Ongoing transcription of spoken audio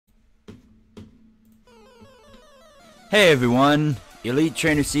Hey everyone, Elite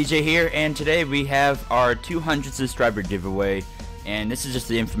Trainer CJ here, and today we have our 200 subscriber giveaway, and this is just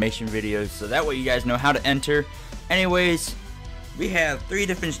the information video, so that way you guys know how to enter. Anyways, we have three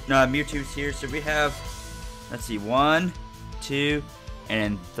different Mewtwo's here, so we have, let's see, 1, 2,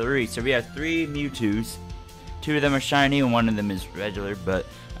 and 3. So we have 3 Mewtwo's. 2 of them are shiny and 1 of them is regular, but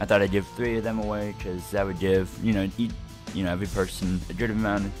I thought I'd give 3 of them away because that would give, every person a good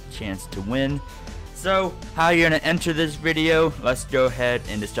amount of chance to win. So, how you're going to enter this video, let's go ahead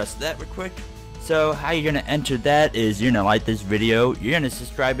and discuss that real quick. So, how you're going to enter that is you're going to like this video, you're going to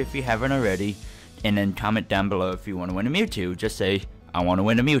subscribe if you haven't already, and then comment down below if you want to win a Mewtwo. Just say, I want to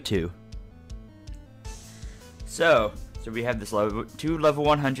win a Mewtwo. So we have this two level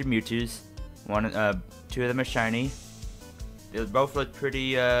 100 Mewtwo's. 2 of them are shiny. They both look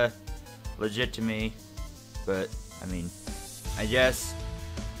pretty legit to me, but I mean, I guess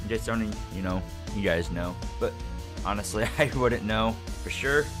just only, you guys know, but honestly I wouldn't know for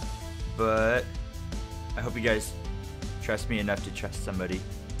sure, but I hope you guys trust me enough to trust somebody,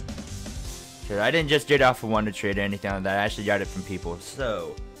 because I didn't just get off of one to trade or anything like that. I actually got it from people.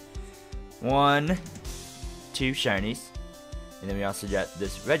 So 1, 2 shinies, and then we also got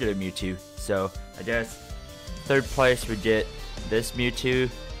this regular Mewtwo. So I guess third place would get this Mewtwo,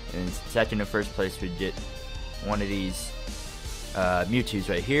 and second and first place would get one of these Mewtwo's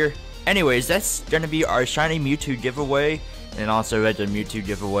right here. Anyways, that's gonna be our shiny Mewtwo giveaway, and also regular Mewtwo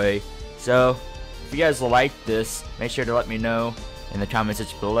giveaway. So if you guys like this, make sure to let me know in the comment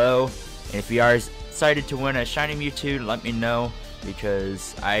section below. And if you are excited to win a shiny Mewtwo, let me know,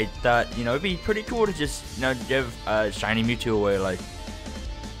 because I thought, it'd be pretty cool to just, give a shiny Mewtwo away. Like,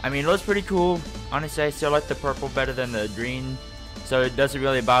 I mean, it looks pretty cool. Honestly, I still like the purple better than the green, so it doesn't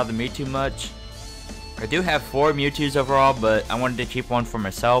really bother me too much. I do have 4 Mewtwo's overall, but I wanted to keep one for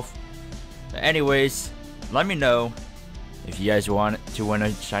myself. But anyways, let me know if you guys want to win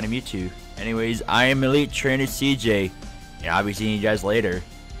a shiny Mewtwo. Anyways, I am Elite Trainer CJ, and I'll be seeing you guys later.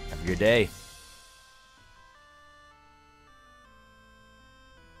 Have a good day.